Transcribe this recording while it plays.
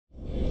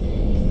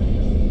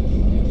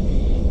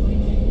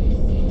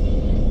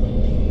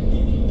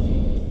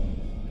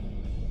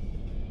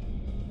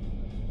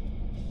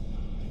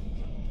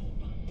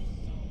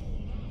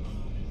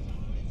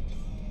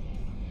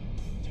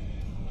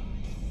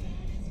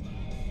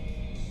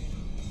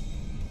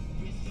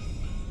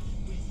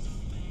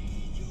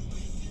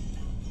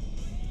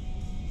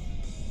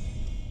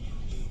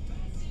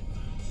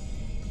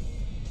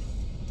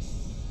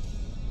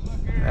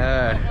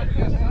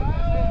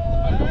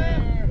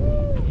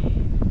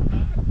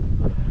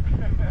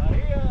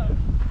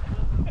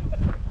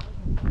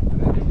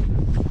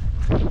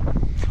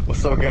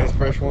What's up, guys?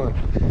 Fresh one.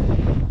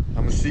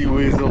 I'm a sea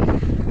weasel,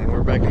 and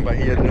we're back in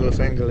Bahia De Los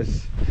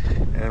Angeles,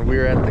 and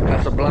we're at the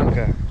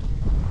Casablanca,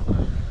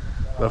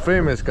 the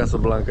famous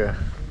Casablanca.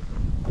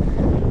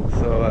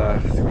 So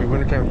it's gonna be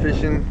wintertime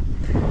fishing.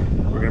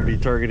 We're gonna be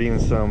targeting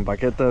some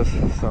baquetas,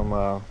 some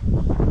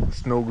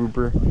snow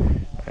grouper,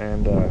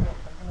 and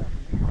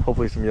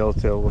hopefully some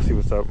yellowtail. We'll see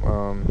what's up.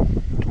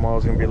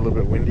 Tomorrow's gonna be a little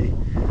bit windy.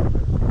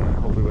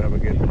 Hopefully we'll have a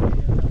good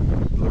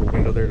little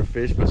window there to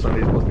fish, but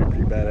Sunday's supposed to be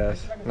pretty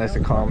badass, nice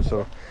and calm.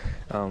 So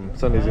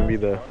Sunday's gonna be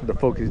the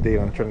focus day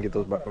on trying to get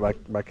those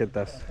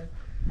baquetas,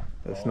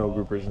 the snow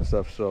groupers and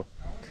stuff. So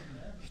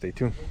stay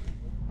tuned.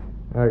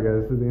 All right,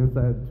 guys, this is the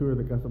inside tour of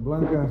the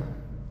Casablanca.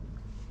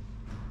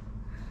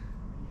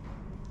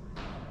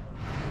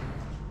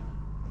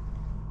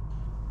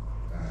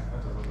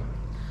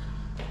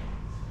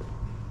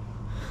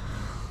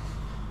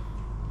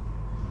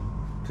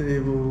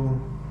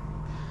 Table,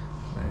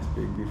 nice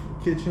big beautiful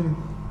kitchen.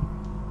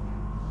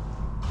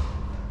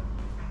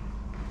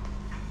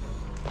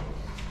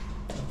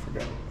 I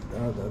forgot.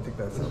 I think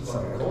that's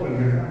outside.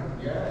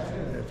 Yeah,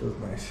 it feels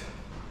nice.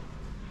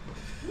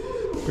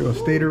 Little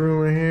stater room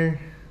right here.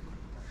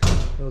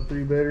 Little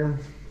 3-bedroom.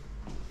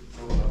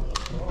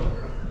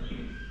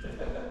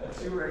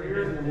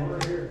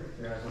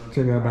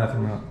 Check that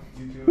bathroom out.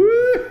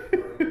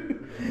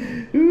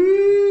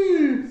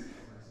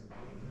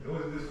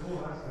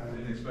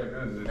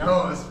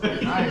 Oh, it's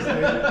pretty nice,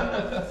 dude.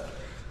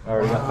 I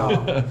already got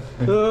that.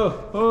 Still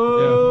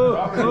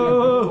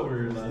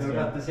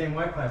got the same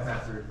Wi-Fi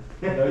password.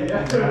 Oh,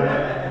 yeah.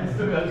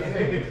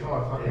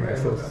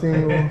 Nice little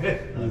single.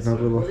 There's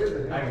another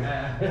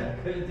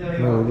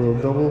little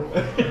double.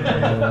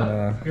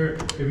 Here,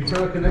 if you try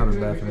to connect another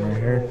bathroom right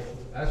here.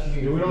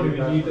 we don't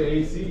even need the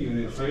AC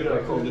unit. See how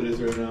cold it is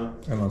right now.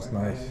 That looks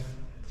nice.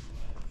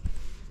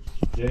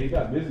 Yeah, you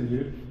got busy,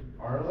 dude.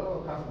 Our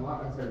little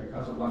Casablanca is going to be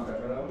Casablanca.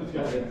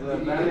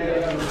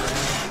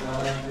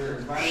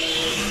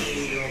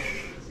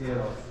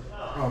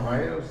 Oh,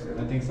 right?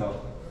 I think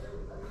so.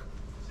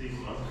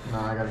 No,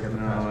 I gotta get the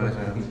passport.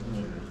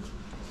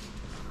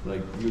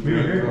 Like,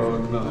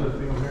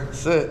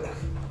 That's it.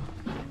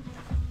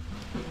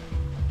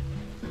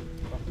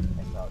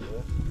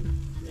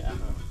 Yeah.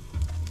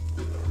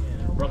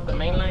 Broke the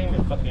main line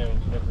and fucking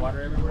there's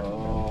water everywhere.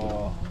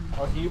 Oh,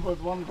 so you put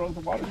one from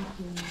the water?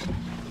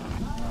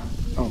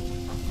 Oh.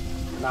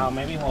 Now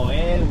maybe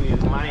Joel, we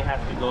might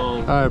have to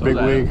go. Alright, big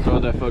week. Throw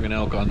that fucking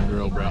elk on the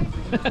grill, bro.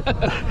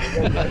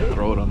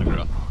 Throw it on the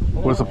grill.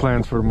 What's the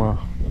plans for tomorrow?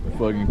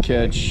 Fucking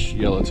catch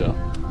yellowtail.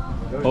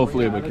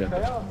 Hopefully a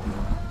baqueta.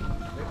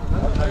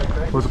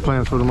 What's the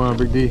plans for tomorrow,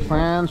 Big D?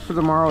 Plans for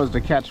tomorrow is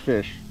to catch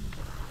fish.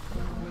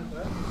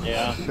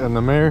 Yeah. And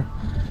the mayor?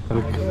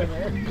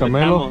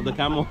 Camelo? The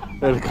camel.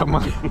 El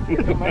Camelo.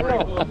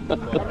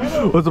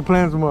 What's the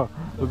plans tomorrow?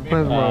 What's the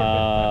plans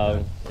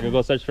tomorrow? We're gonna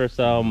go search for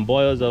some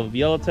boils of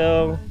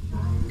yellowtail.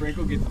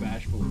 Franco gets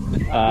bashful.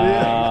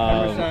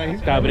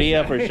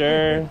 Cabrilla for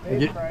sure.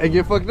 And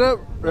get fucked up,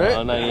 right?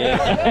 Oh, not yet.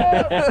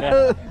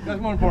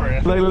 That's more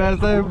important. Like last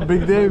time,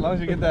 Big Dave. As long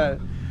as you get that,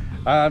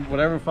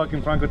 whatever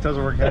fucking Franco tells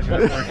us we're catching,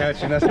 that's what we're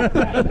catching.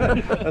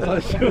 That's how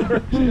it should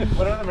work.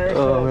 What are the Americans?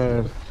 Oh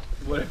man.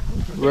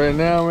 Right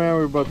now, man,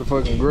 we're about to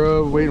fucking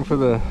grub, waiting for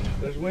the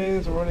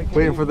waiting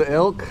for the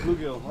elk.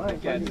 Bluegill. My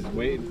cat's just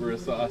waiting for a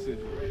sausage.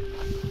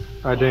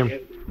 Alright, Dame.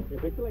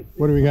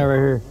 What do we got right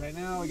here? Right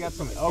now we got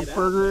some elk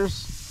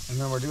burgers, and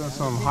then we're doing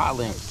some hot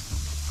links.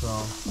 So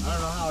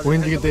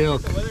When did you get the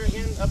elk?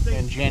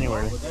 in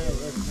January.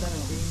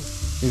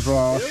 These were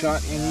all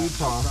shot in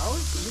Utah.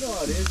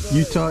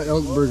 Utah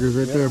elk burgers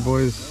right there,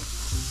 boys.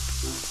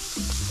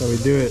 That's how we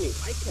do it.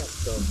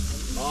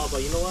 Oh,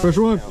 but you know what? First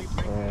one.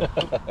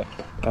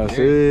 That's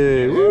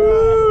it.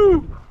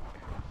 Woo!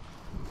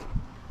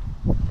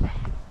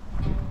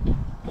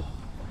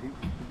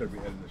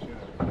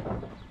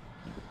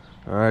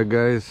 Alright,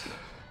 guys.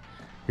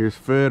 Here's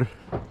Fer.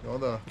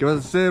 ¿Qué vas a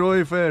hacer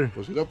hoy, Fer?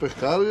 Pues ir a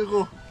pescar,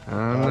 viejo.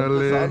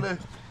 Ándale.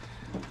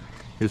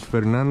 Here's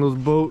Fernando's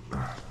boat.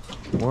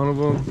 One of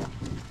them.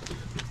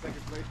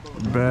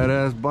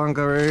 Badass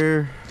banca right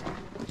here.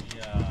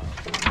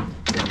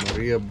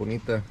 Maria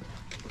bonita.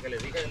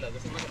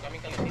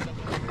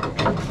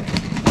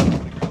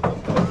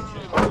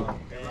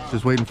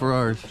 Just waiting for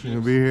ours. She's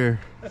gonna be here.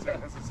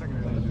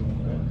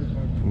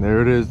 And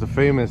there it is, the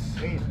famous.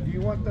 Hey, do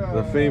you want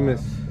The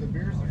famous. the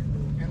beers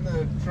in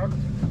the truck?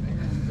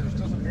 There's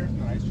still some beers in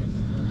the ice chest.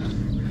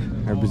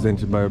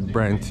 Represented by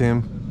Brian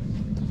Tim.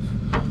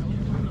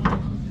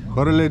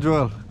 Órale,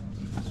 Joel.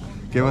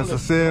 ¿Qué vas a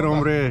hacer,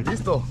 hombre?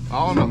 Listo,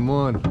 vámonos.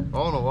 Simón.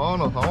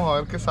 Vámonos. Vamos a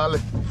ver qué sale.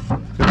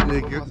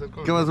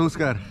 ¿Qué vas a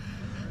buscar?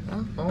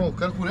 Vamos a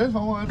buscar jurel,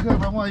 vamos a ver si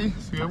agarramos ahí.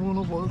 Si vemos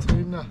unos botes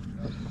ahí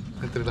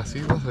entre las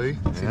islas ahí.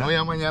 Si no,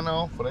 ya mañana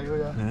vamos por ahí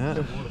ya.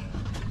 Seguro.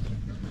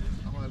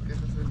 Vamos a ver qué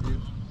se hace el día.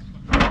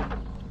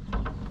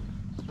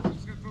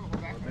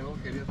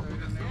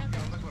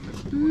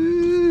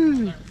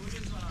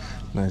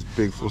 Nice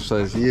big full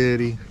size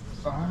Yeti.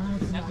 Ah,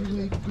 sí,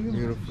 güey, cuídalo.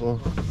 Beautiful.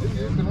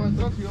 Este no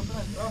entra, sí,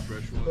 otra entrada.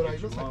 Pero ahí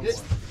lo saqué.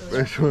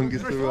 Fresh one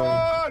gets the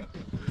run.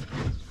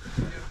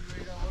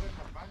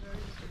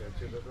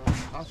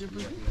 Ah,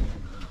 siempre sí.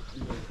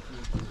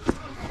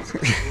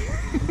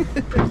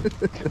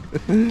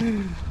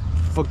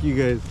 Fuck you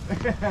guys.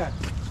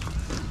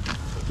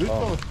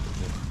 Listo.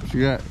 What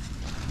you got?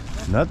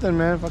 Nothing,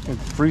 man. Fucking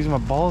freezing my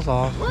balls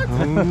off.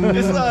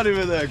 It's not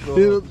even that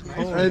cold.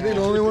 I think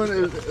the only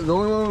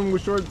one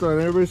with shorts on.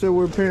 Everybody said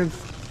wear pants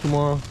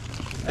tomorrow.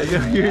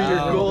 You're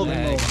cold.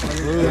 Big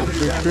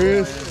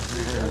Chris.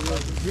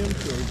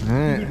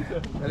 Alright.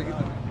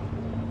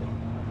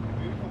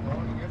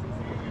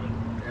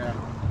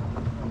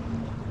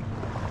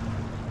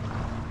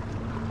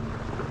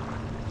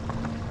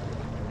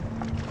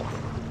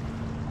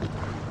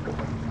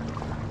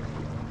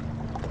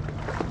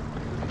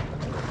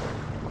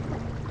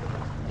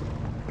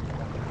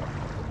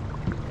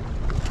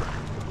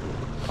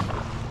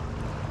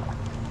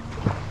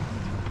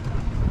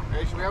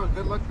 Hey, should we have a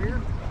good luck beer?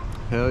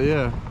 Hell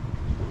yeah.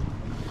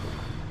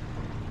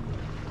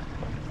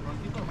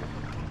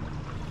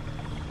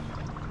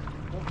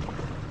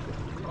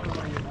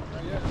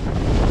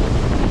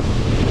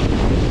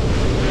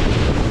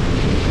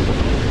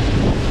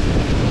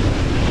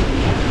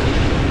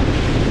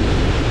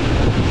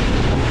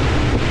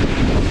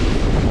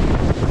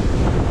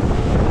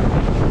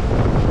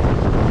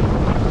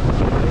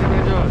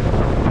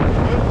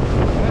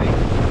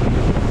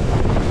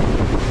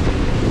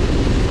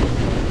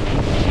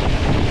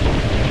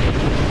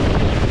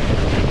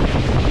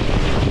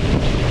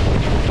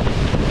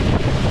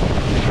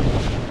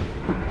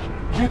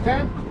 You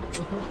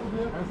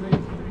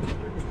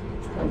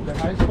the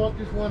high spot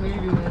is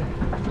 180 there.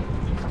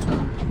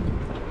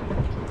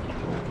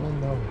 Oh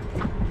no.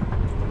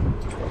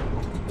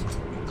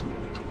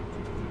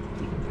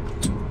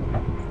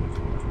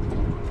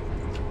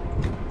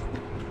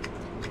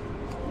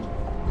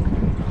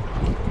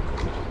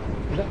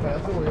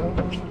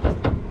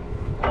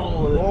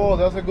 Oh,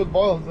 that's a good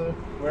boil there.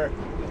 Where?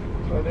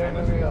 Right there,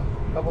 maybe a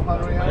couple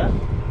hundred yards.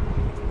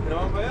 ¿Le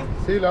vamos para allá?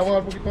 Sí, le vamos a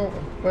dar un poquito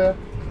para allá.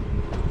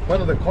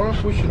 Bueno, the current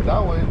push it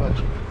that way, but...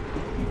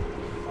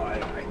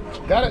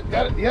 Got it.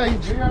 Yeah,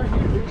 he's big out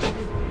here.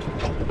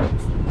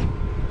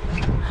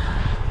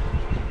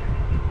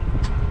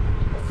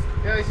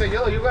 Yeah, he said,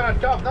 yellow, you got a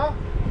top, no?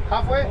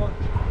 Halfway?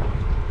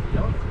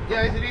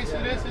 Yeah, it is.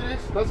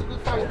 That's a good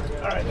fight.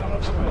 Alright,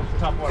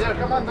 top water. Yeah,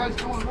 come on, guys,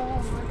 come on.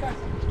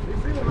 They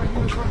feel it right here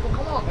in the circle,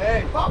 come on.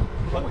 Hey, pop.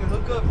 Fucking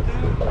hookup,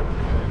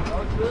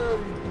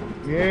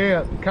 dude.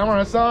 Yeah,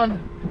 camera is on.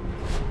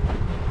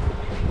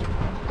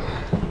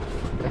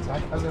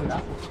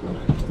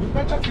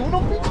 Échate uno,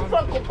 pinche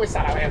Franco, pues a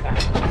la verga.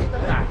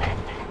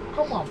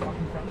 Come on,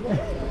 fucking Franco.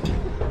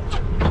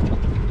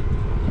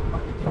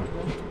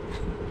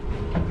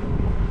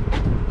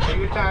 Take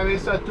your time,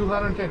 it's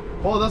 210.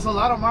 Oh, that's a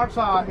lot of marks,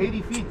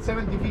 80 feet,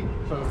 70 feet.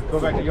 So go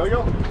back to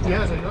yo-yo?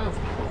 Yeah, the yo-yo.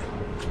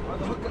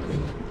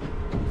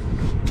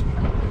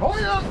 Oh,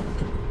 yeah.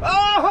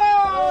 Oh!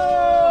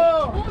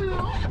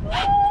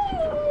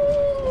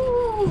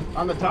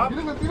 Oh, On the top?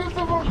 Tírate,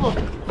 Franco.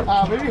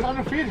 Maybe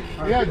 100 feet.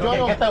 Yeah,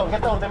 yo-yo. Get that.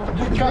 Come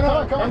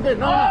on.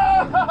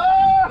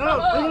 No.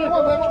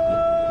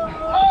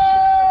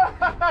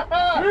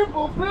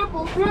 Triple.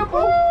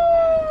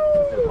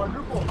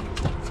 Quadruple.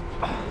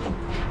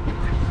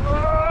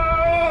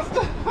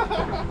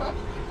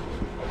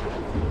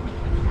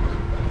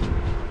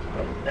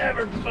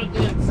 Never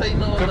fucking say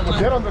no. Te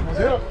pusieron.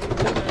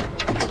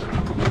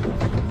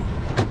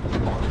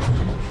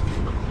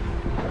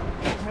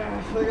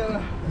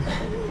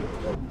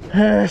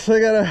 So I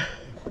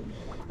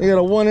got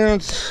a 1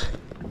 ounce.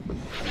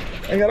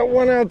 I got a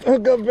 1 ounce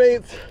hookup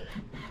baits.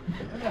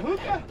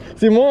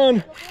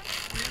 Simon.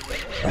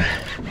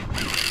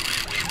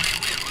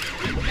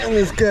 And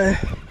this guy.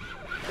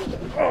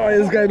 Oh,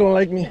 this guy don't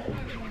like me.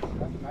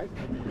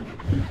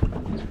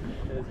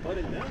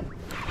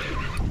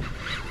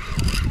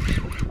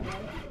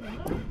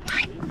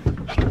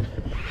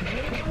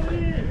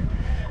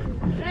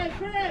 Hey,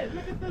 Chris,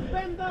 look at this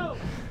bendo.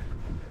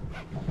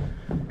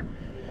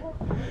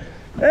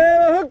 Hey,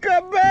 a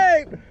hookup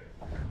bait!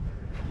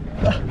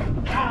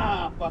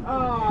 Oh,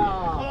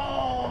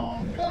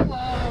 come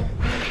on.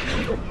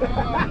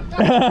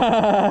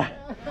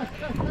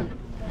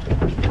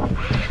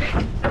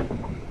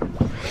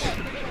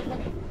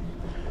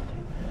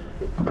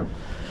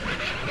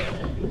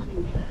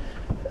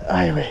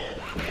 Ay, güey.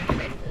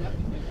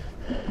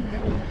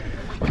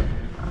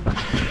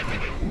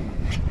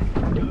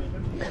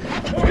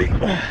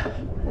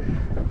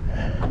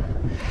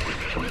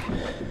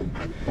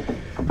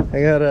 I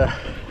got a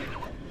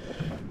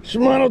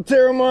Shimano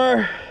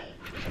Terramar,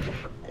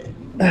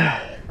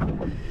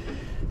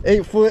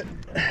 8 foot,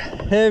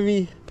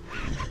 heavy.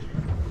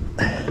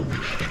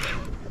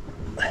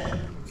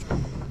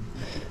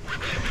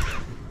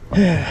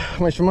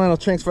 My Shimano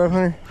Tranx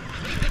 500.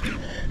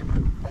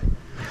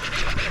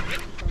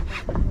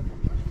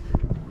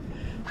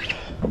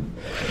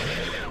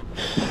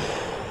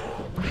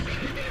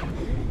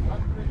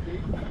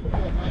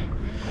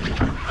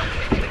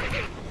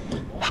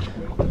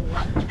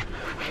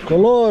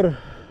 Color.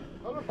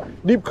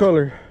 Deep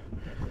color.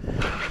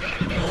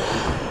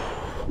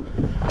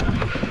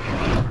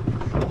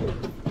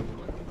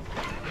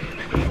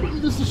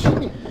 This is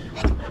shitty.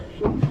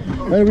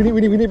 Man,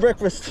 we need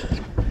breakfast.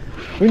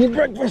 We need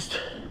breakfast.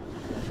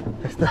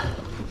 Ahí está.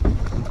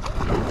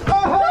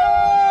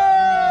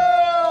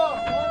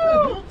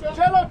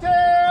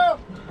 Yellowtail!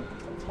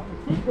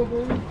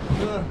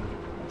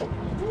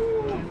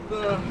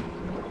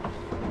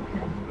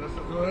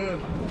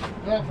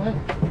 Yeah, man.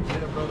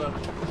 Yeah, brother.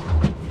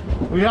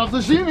 We have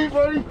sashimi,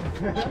 buddy.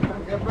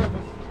 Get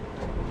breakfast.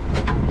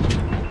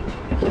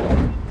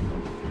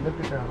 Look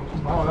at that.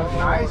 Oh, that's a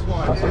nice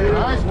one. That's a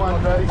nice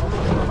one, buddy.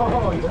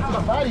 Oh, you got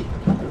a buddy.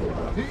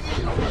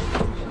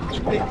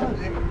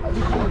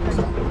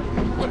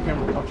 What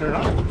camera? I'll turn it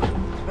on.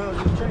 No,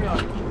 just turn it on.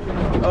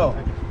 Oh.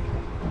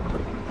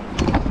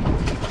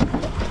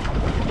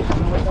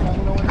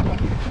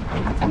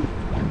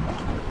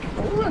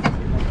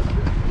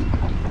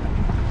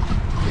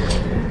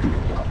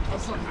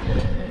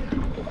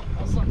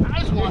 That's a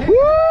nice one. Woo!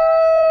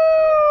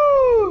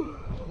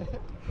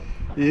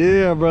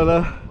 Yeah,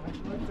 brother.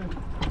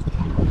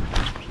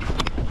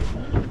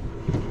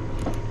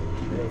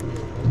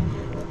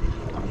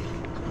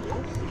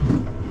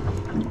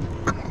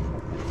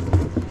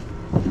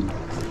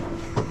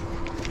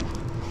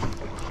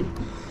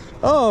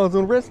 Oh, it's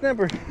a red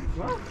snapper.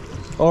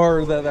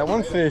 Or that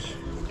one fish.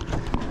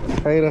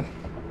 Haida.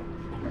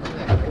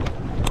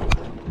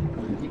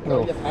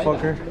 Little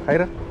fucker.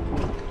 Haida.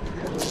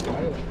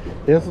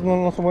 Y esos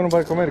no son buenos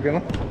para comer, ¿qué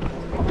no?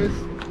 Pues,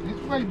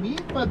 it's like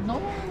meat, but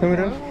no.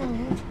 Mira.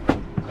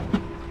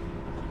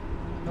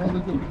 No,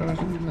 look at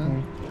the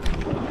man.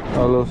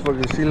 Oh, los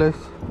fucking chiles.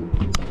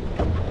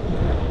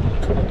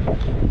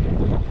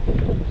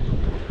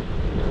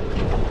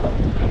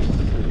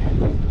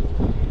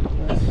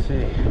 Let's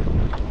see.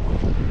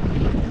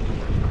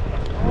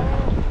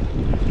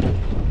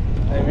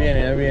 Ahí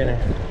viene.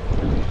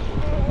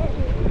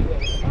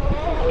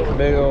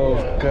 Big old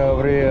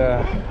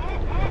cabria.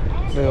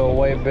 Big old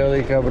white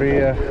belly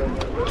cabria.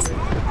 It's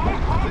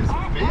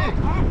big.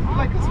 It's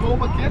like a small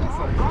baqueta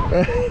size.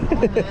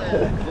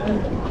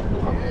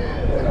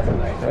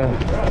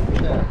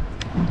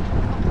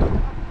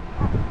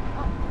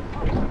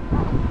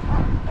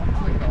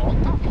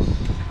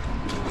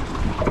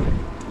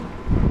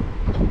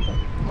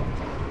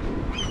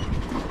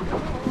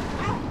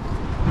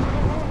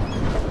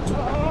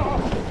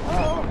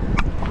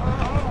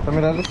 ¿Estás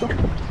mirando esto?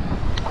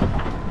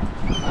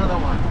 Another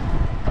one.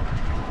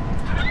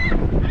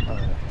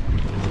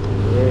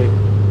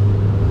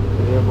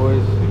 Yeah,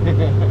 boys.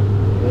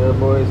 Yeah,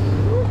 boys.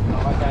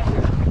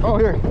 Oh,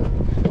 here.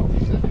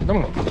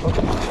 Vámonos.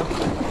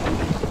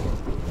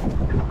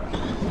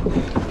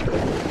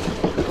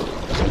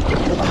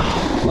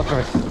 Otra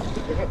vez.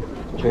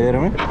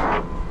 Espérame.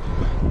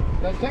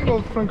 ¿La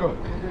tengo, Franco?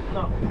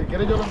 No. Si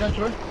quieres yo lo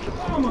engancho, ¿eh?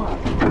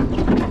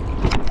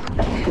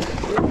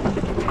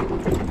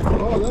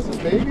 Oh, that's a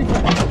baby.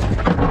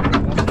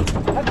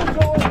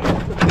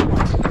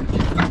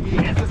 ¿Y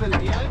este es el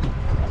día?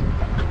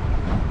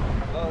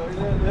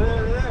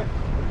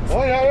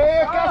 Oh, yeah, gas.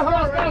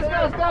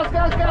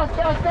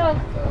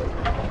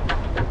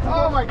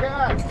 Oh my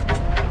God.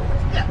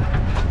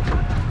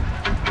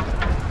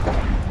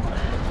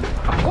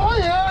 Oh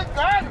yeah,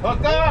 God.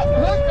 Hook up.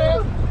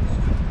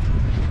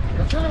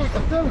 Capture.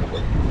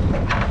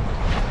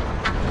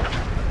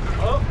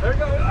 Oh, there it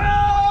goes.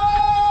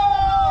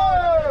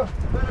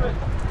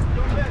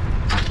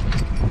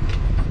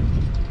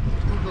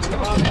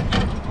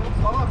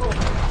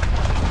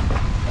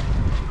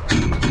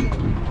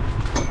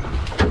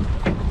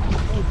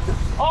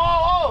 Oh!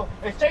 Oh,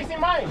 it's chasing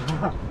mine.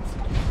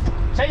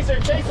 Chaser.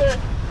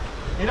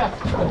 Mira.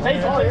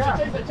 Chaser. Oh, yeah.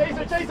 Chaser. Oh!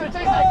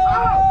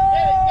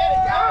 Get it.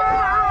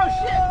 Oh,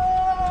 shit.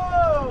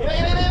 Get it.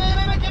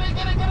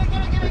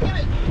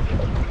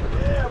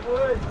 Yeah,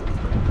 boy.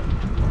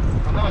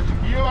 Andaba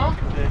chiquillo, ¿ah?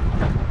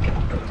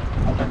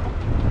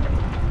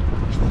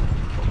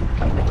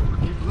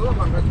 Keep blue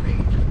on with me.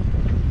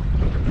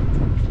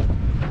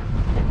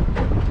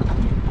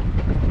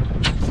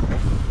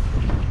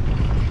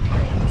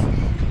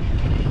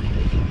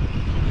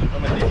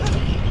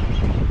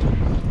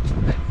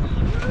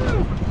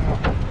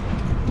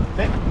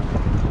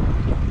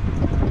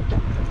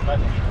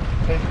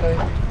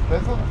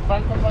 This is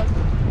Franco.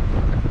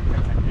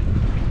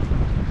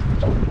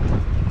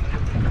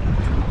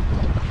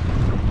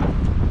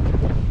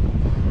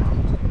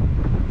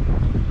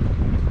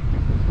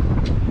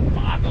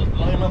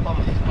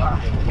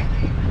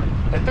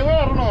 Este güey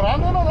agarró uno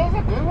grande, ¿no? ¿Dónde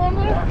sacó el güey,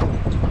 no?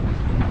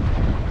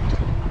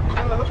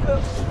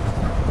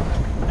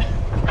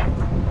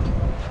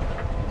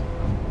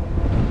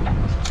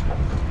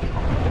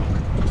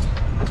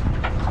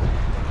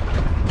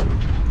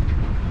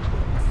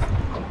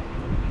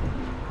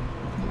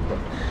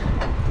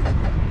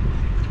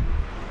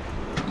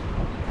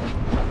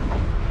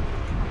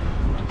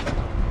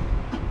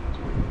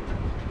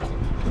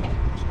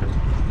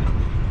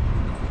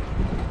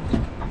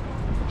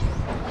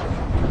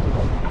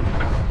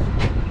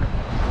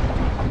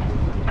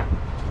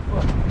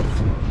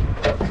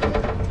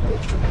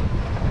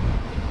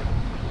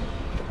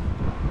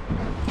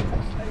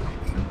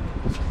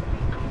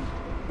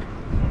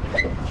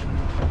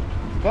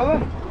 Color?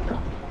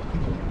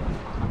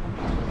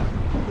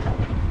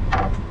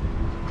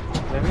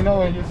 Let me know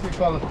when you see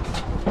color.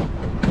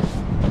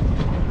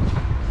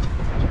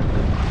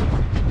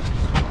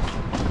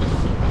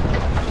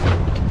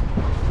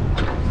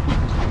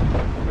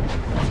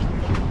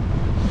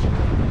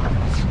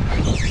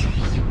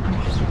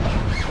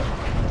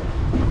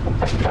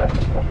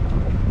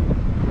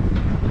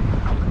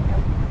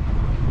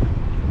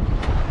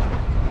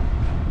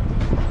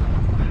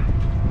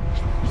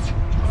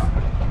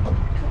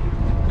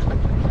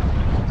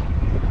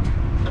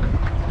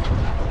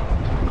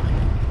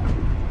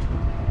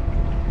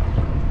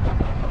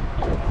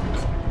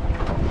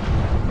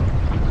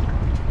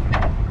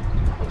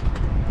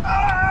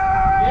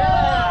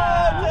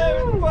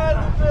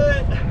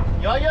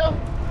 Yo-yo?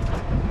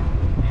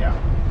 Yeah.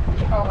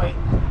 Oh wait.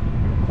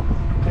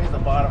 Here's the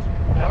bottom.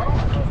 No,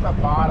 it's the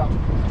bottom.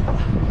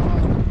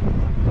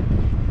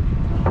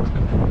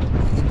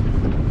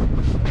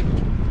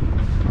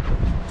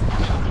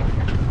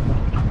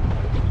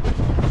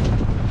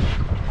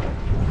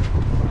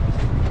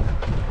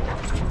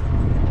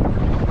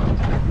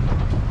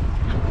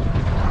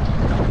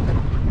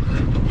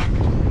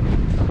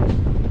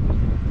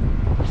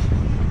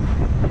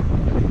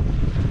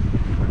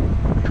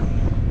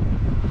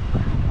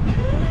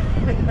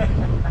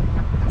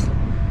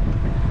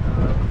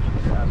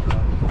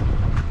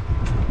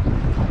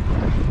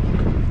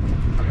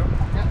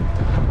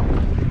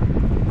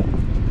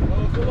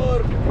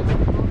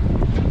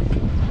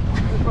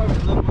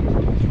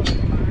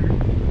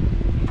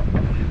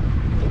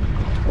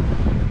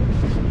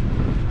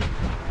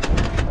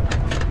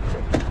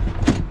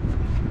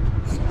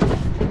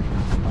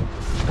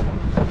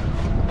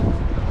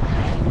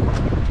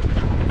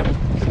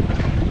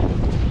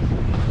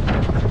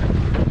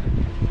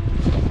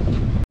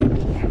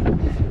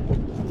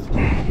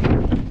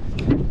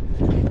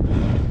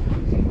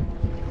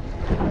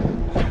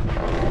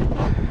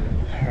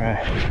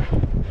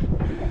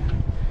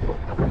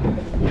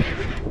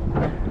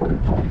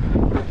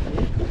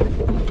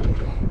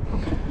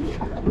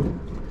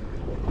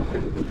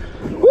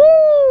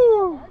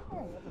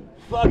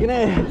 Fucking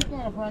A.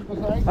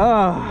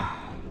 Ah.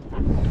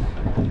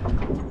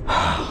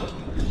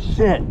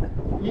 Shit.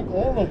 Eat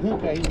all the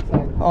hookah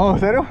inside. Oh, ¿en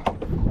serio?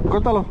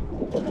 Córtalo.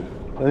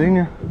 La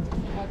línea.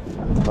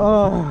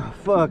 Oh,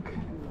 fuck.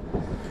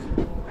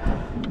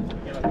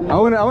 I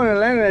wouldn't have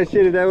landed that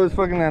shit if that was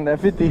fucking on that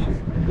 50.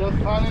 Just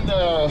finding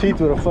the... Teeth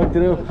would have fucked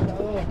it up.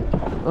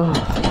 Oh.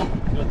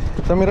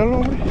 ¿Está mirando,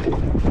 hombre?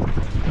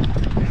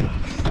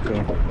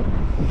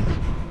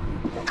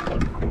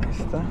 Ahí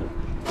está.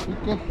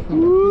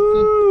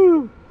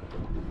 Woo!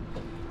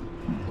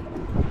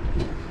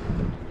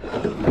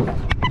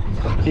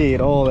 He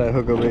ate all that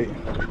hookup bait.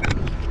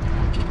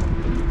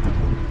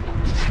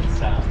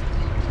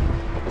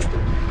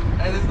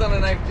 Hey, this is not a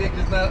knife jig,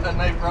 just not a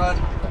knife rod.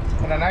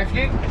 And a knife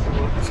jig?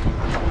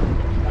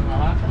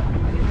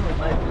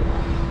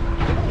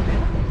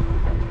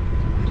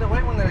 The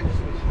white one that I just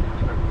switched.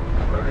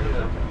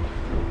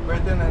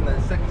 Right then in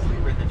the second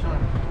sleeve right there, Sean.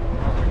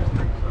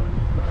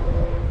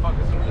 Fuck,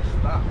 it's gonna just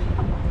stop.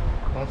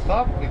 Don't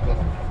stop because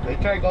they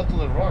try to go to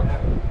the rock.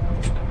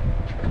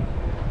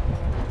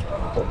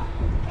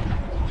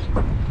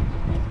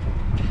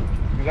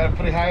 You gotta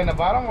put it high in the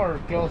bottom or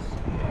close?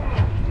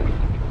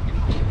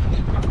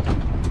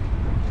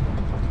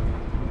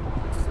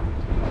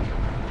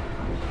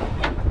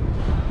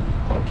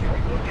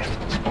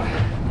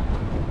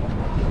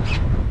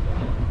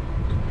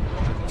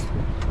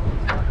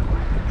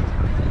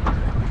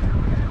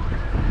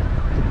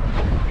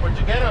 Where'd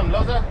you get him,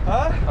 Loza?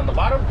 Huh? On the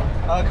bottom?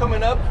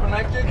 Coming up for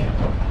knife jig.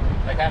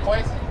 Like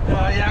halfway?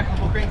 Yeah, a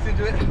couple cranks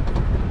into it.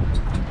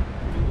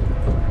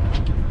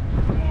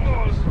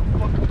 Oh, this is a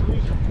fucking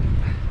loser.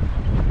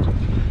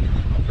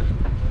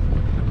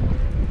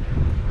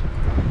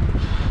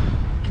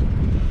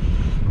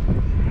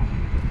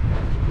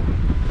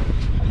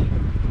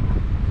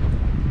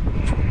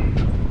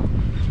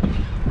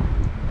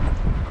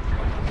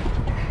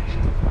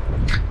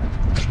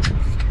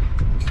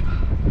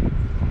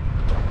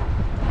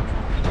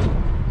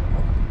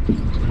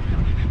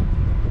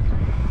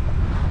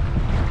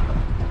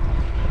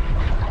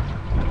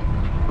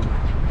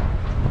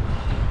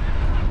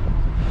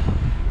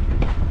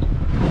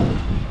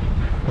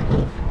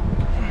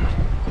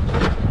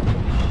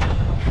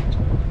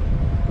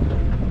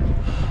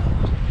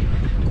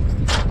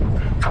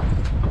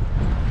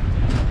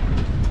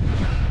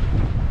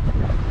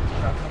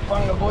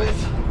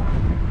 Boys,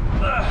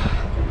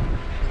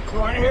 we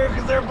aren't here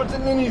because they're a bunch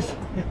of ninnies.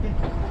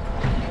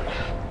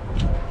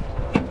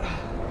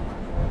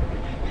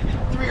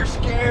 3 are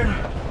scared.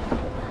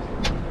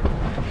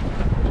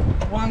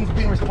 1's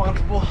being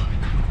responsible.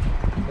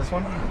 This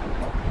one?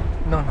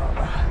 No.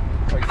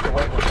 Wait, the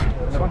white one.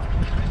 This one?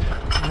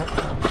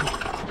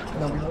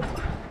 No, below.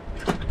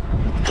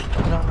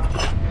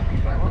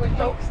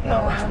 No.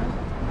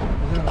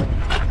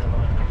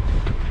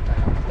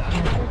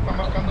 Está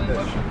marcando el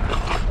macho.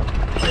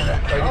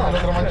 Ahí viene la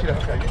otra manchita.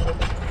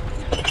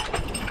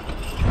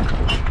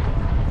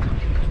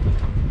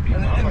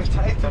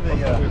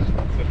 have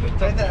a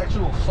tie the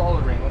actual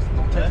solid ring. Let's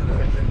don't tie the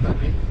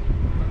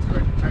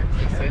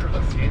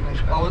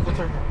oh, what's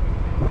our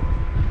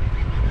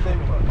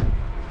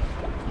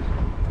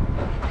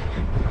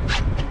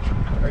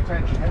are you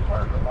tying the head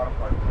part or the bottom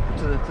part?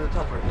 To the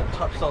top part, the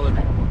top solid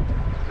ring.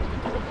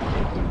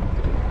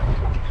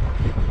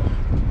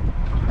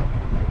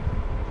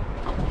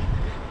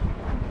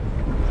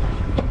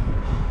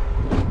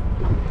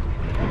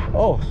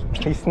 Oh,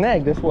 he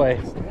snagged this way.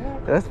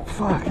 That's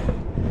fuck.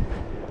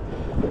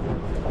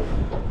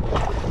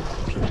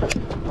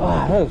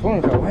 Ah, that was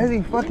wonderful. Why is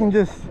he fucking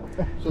just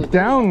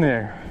down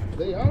there?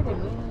 They are, but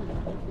no.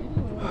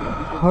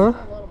 Huh?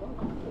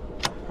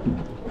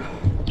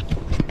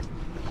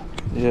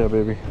 Yeah,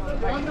 baby.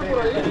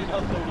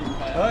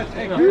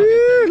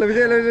 Let me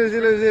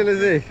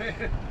see.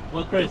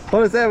 Well, Chris.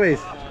 Hold it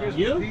sideways.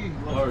 You?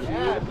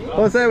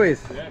 Hold it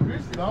sideways.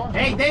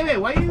 Hey, David,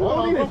 why are you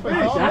holding this fish?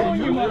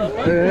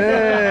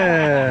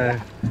 Yeah.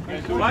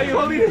 Why are you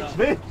holding this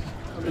fish?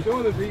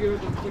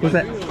 What's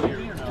that?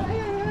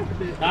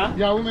 Huh?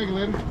 Yeah, we'll make it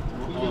later.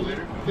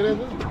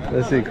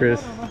 Let's see,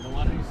 Chris.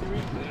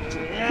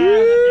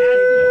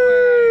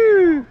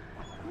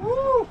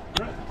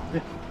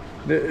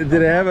 Did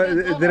it have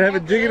a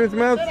jig in its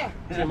mouth?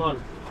 Simon.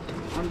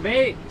 On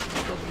bait.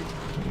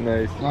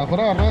 Nice. Mejor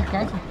agarró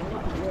descanso.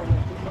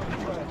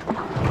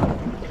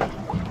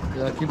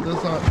 Yeah, keep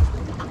this on.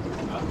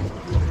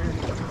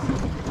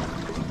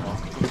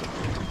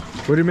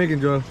 What are you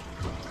making, Joel?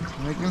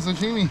 Making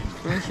sashimi.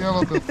 Fresh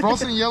yellowtail.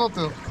 Frozen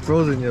yellowtail.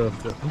 Frozen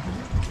yellowtail.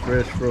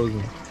 Fresh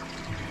frozen.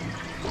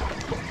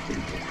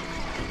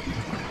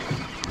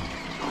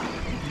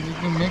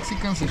 Making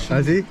Mexican sashimi.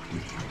 ¿Así?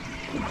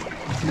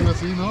 Sí,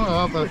 así, ¿no?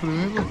 Ah, para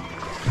exprimirlo.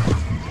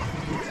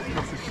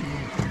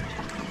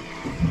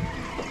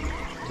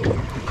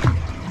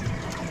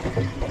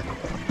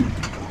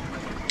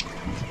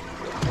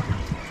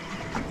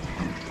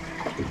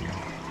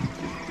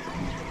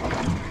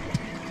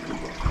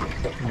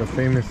 The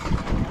famous,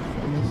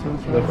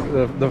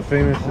 the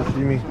famous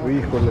sashimi.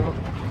 Híjole.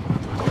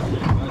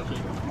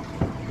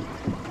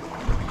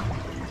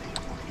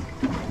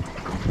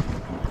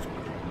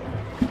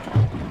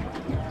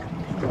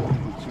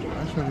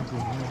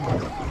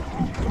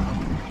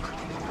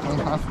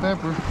 Half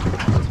pepper.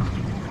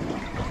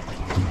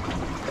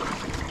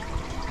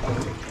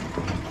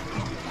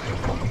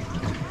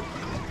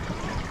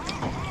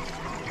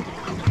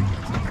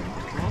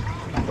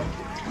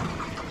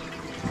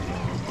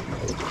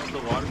 The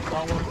water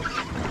follow.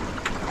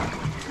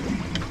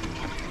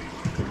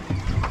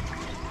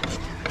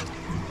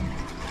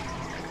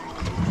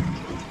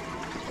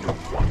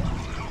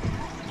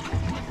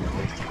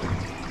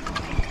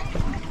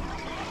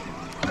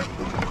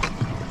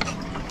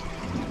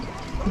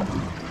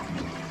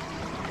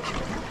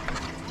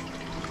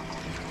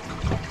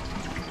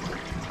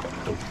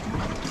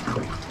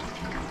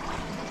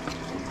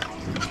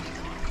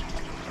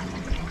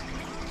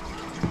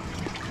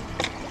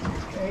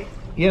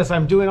 Yes,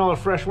 I'm doing all the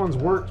fresh ones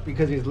worked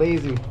because he's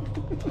lazy.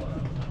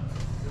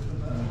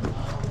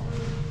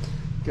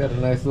 Got a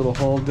nice little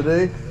haul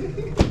today.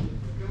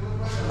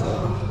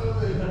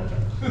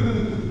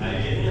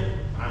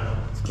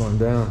 It's going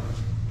down.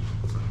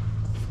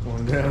 It's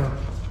going down.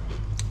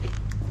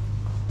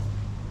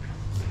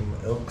 Some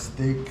elk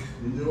steak.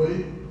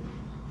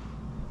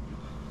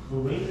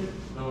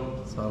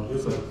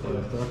 Salsa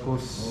para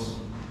tacos.